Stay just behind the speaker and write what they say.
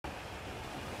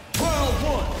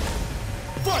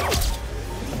Fight!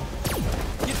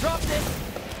 You dropped it!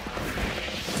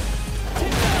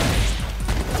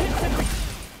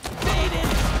 Faded!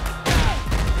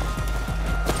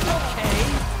 Okay!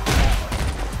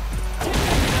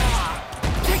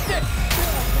 Take this!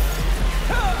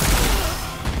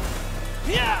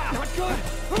 Yeah! Not good!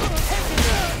 Take it!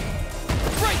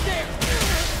 Right there!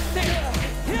 There!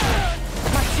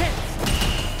 My chance!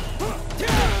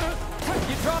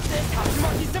 You dropped it! I'll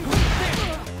mark you some there!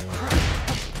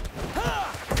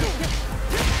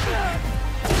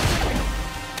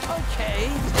 Okay.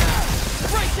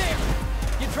 Right there!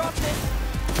 You dropped it!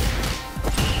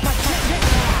 My chance!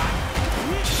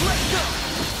 Let's go!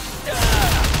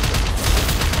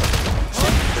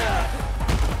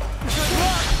 Good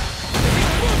luck!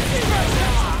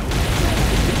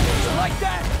 Like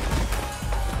that!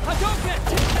 Hadouken!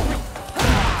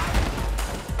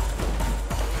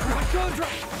 Good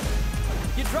right!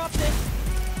 You dropped it!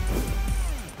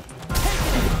 Take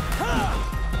it!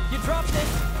 You dropped it!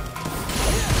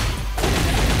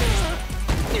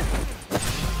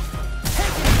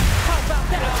 Take it! How about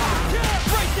that?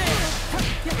 Right there!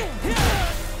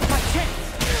 My chance!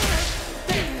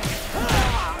 There!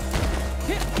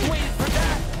 Waiting for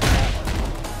that!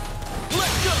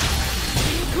 Let's go!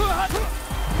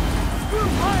 Screw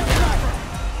pile driver!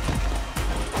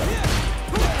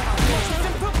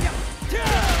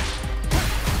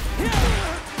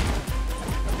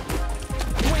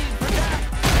 Waiting for that!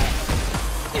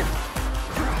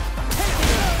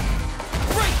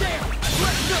 Right there!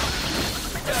 Let's go!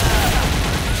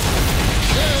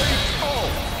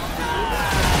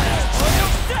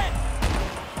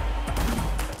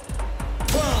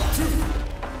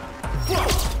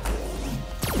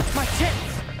 My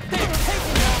chance! There! Take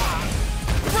it!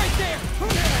 Right there!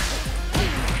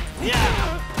 Yeah!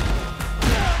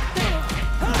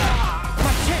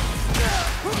 My chance!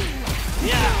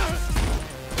 Yeah!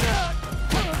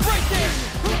 Right there!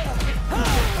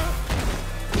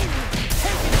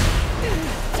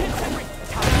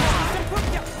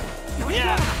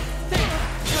 Yeah! There!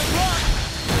 Good luck!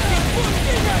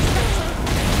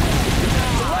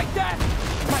 You like that?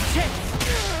 My chance!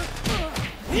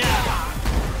 Yeah!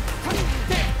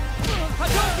 There!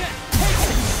 Hadouken! Take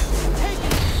it! Take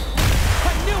it!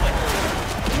 I knew it!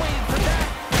 Waiting for that!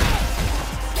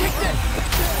 Take this!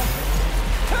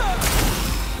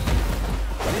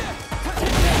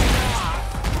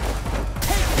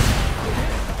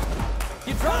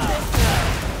 You dropped it!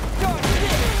 Darn it!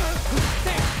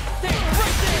 There!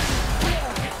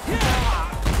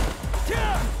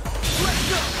 There! Right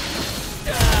there! Let's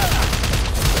go!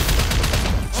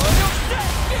 Oh no!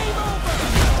 Game over!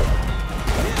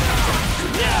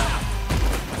 Yeah!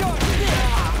 Darn it!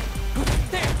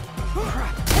 There!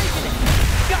 Taking it!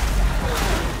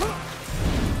 Gotcha!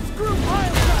 Screw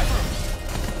pile driver!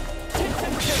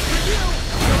 Just for you!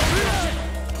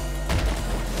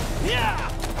 Yeah!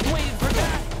 Waiting for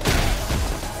that!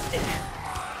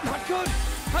 Not good!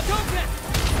 Hadouken!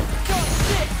 Darn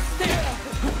it! There!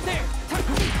 There!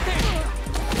 There!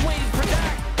 Waiting for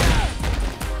that!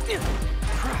 Taking it!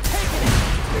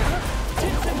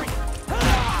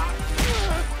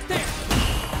 There!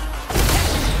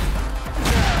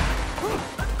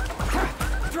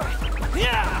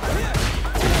 Yeah!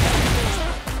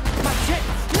 My chance!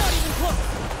 Not even close!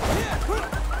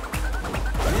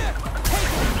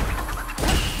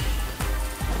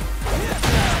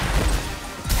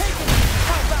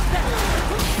 How about that?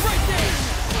 Right there!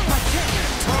 My chance!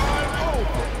 Time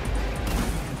over!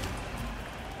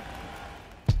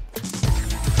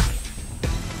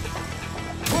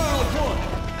 Round one!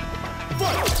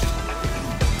 Fight!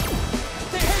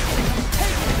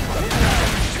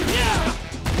 Yeah!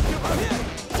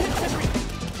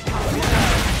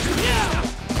 Yeah!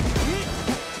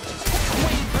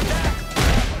 Waiting for that!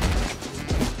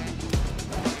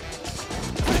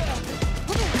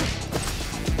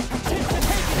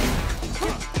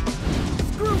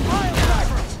 Screw pile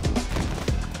driver!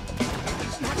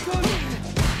 Not good!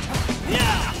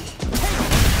 Yeah!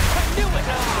 I knew it!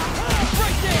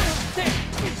 Right there! There!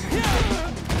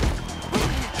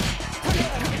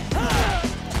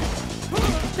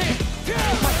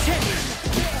 There! My chance!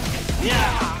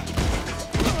 Yeah!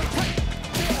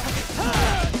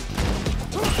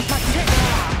 My chance!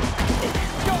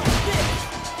 Go!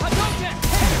 Hadouken!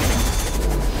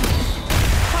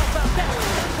 How about that?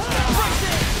 Right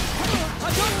there!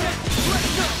 Hadouken! Let's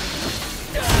go!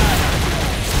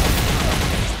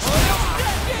 Oh no!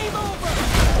 Game over!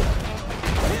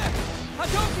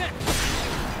 Hadouken!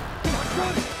 Not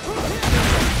good!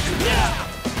 Yeah!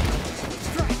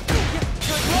 Strike!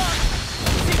 Good luck!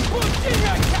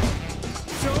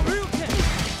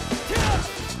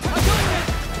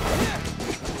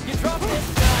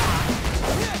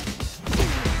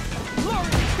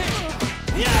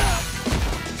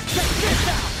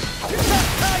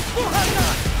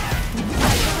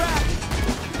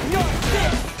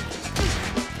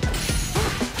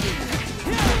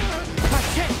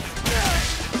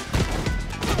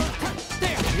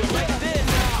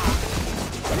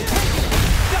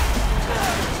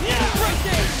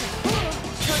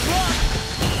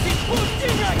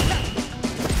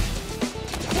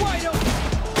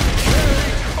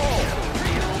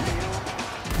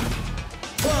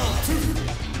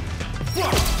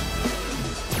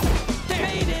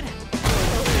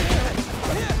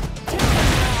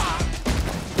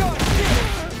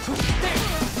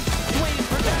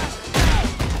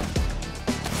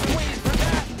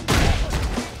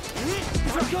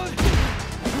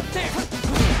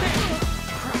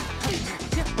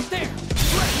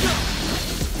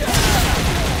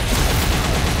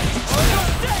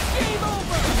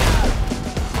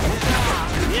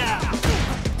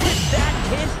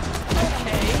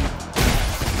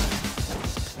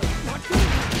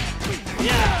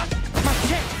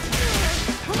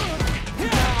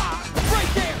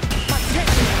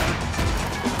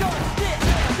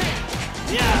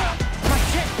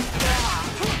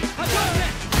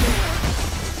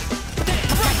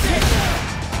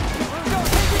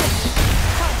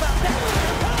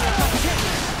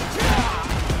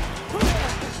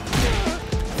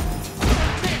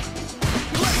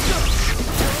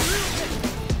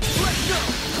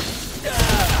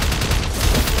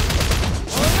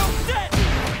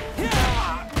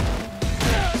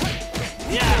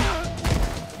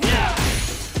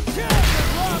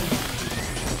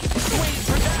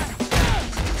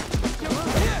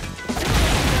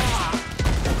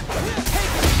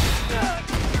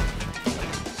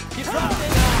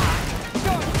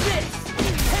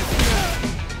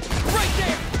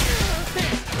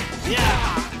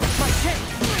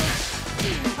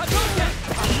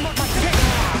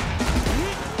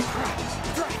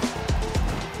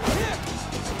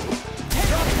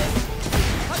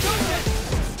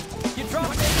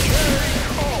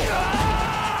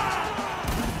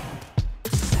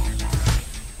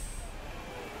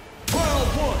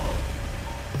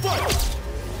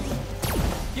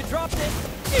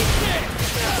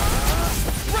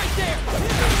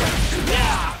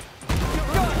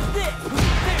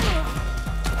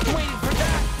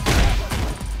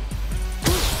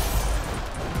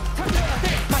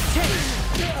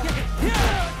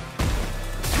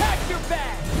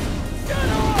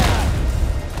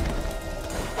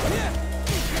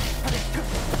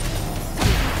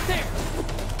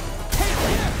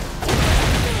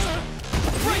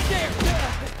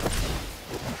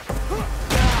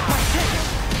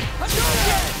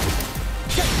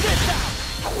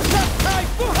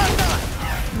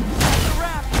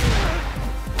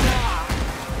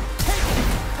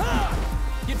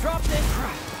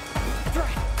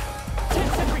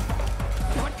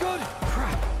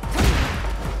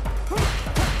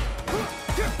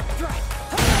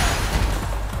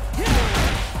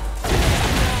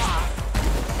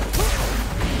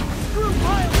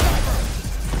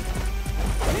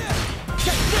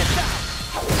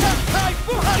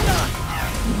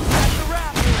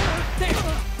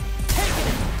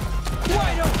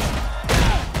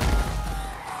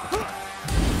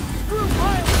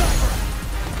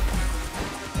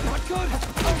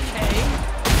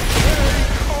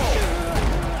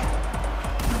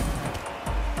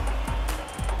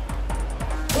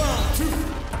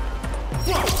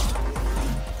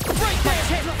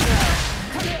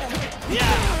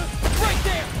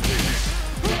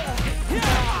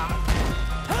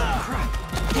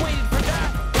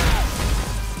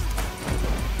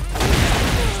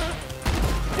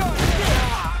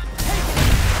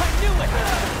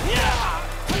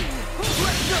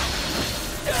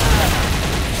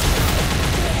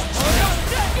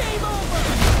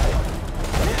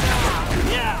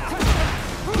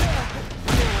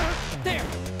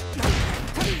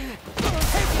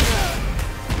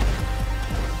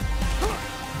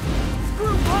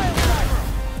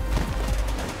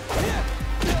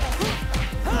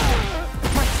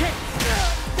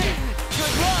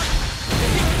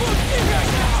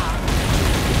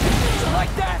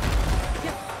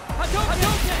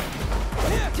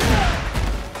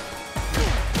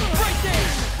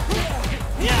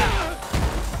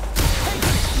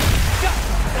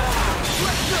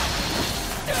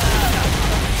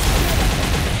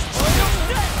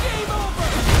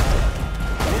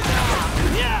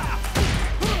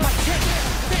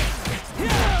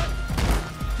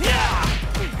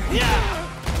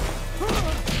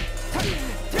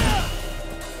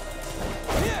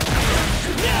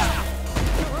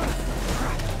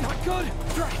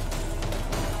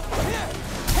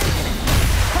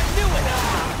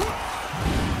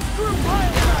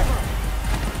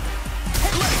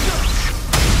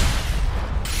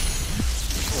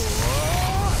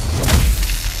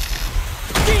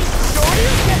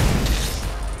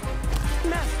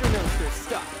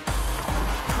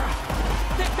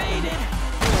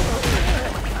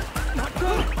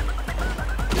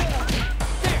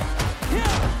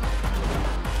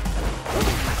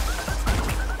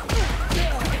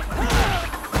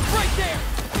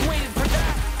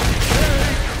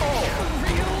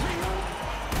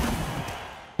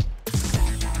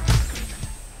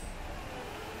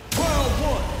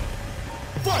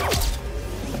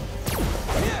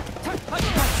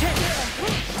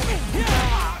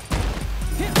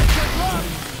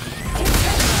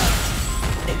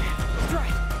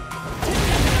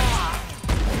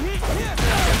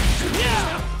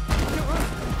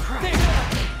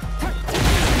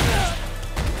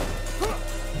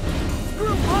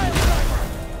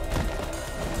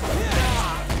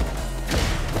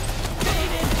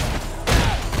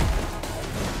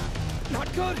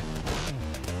 Not good.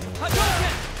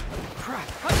 Hadouken! Crap.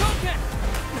 Hadouken!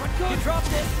 Not good. You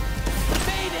dropped it.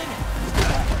 Faded.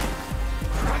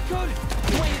 Not good.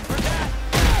 Waited for that.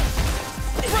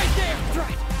 Right there.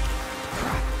 Right.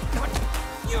 Crap. Not.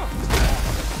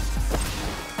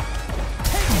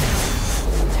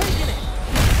 Taking it.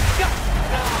 Got it.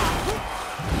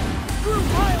 Screw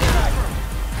pile driver.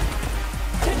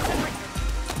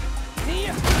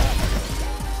 Here.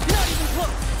 Not even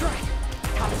close. Right.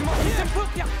 Katsumoto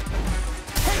Senpuku.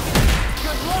 Taking it.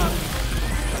 Good luck.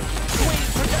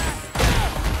 Waited for that.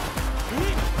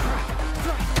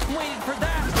 Right. Waited for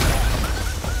that.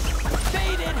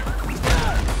 Faded.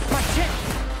 My chance.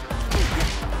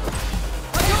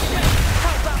 Hadouken.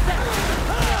 How about that?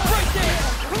 Right there.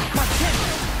 My chance.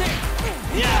 There.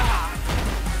 Yeah.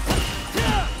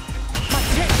 My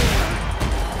chance.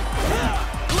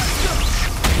 Let's go.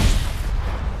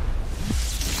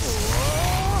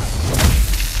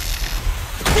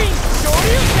 Team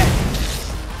Shoryuken.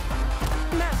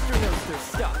 Master knows their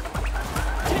stuff.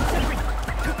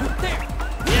 There.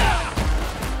 Yeah.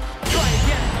 Try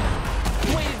again.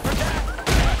 Waited for that.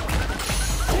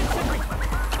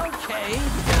 Okay.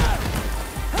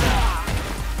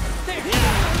 There.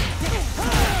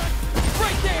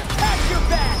 Right there. Have your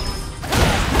back.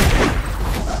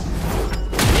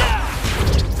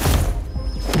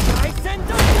 Nice and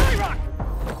done, Tyrock.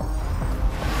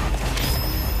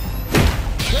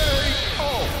 KO.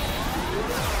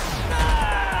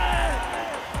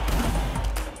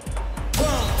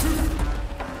 Round 2.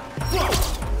 Fight.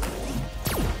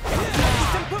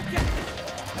 Senpuku.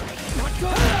 Not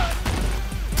good.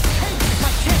 Hey,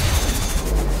 my chance.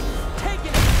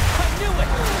 Taking it. I knew it.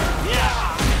 Yeah.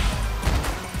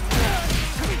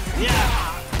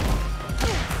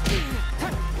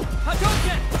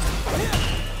 Hadouken.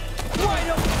 Wide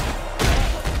open.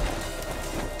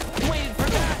 Waited for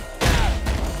that.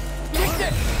 Eat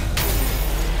this.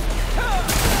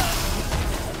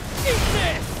 Eat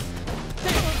this.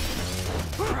 There.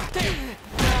 There.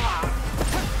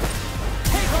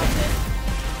 Take off this.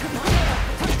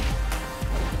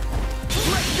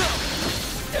 Let's go.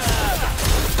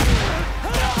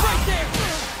 Right there.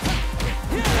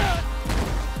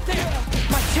 There.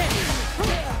 My chance.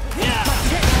 My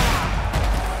chance.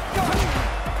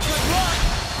 Good luck.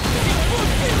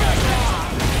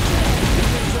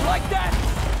 You like that?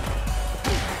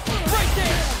 Right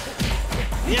there.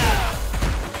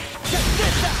 Check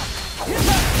this out.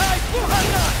 Sakai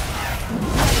Buhana.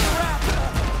 That's a wrap.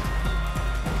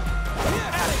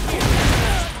 Out of here.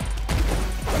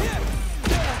 Out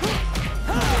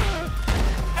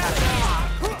of here.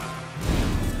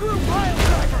 Screw pile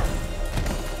driver.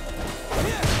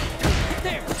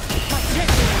 There. My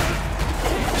chance.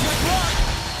 Good luck.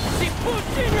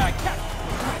 Shippuden Raika.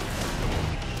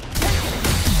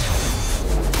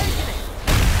 Taking it.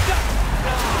 Got it.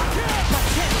 My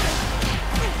chance.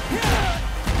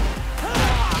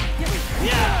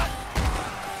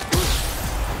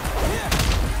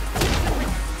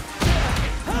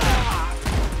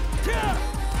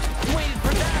 Waited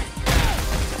for that.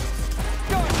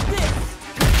 Guard this.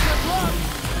 Good luck.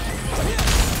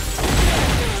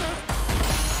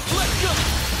 Let's go.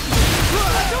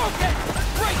 Hadouken.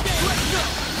 Right there. Let's go.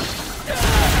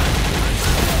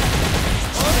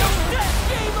 Oh, no, that's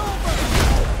game over.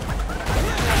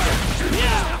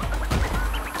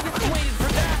 Waited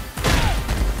for that.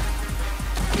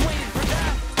 Waited for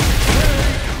that.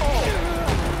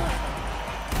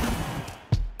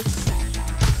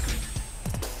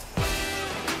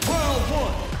 Round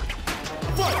 1.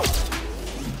 Fight.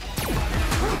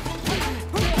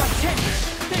 My chance.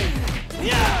 There.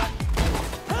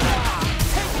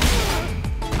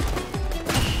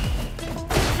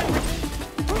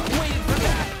 Waited for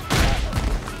that.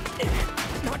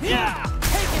 Not good.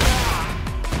 Take it.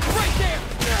 Right there.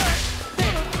 There.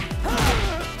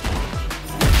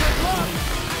 Good luck.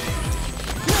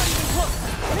 Not even close.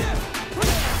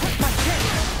 My chance.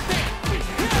 There.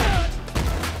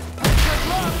 Good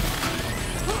luck.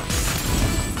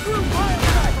 Screw pile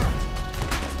driver.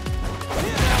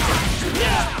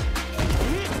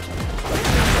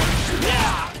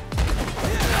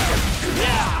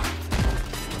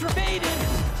 Travated.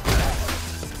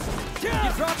 You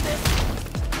dropped it.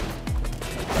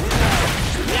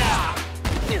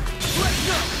 Let's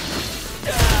go.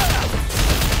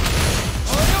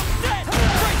 Oh, no, set.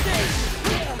 Right there.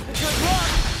 Good luck.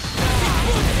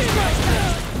 Right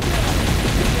there.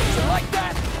 You like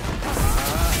that?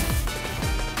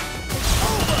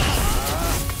 Over.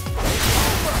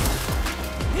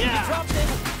 You dropped it.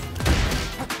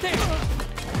 There.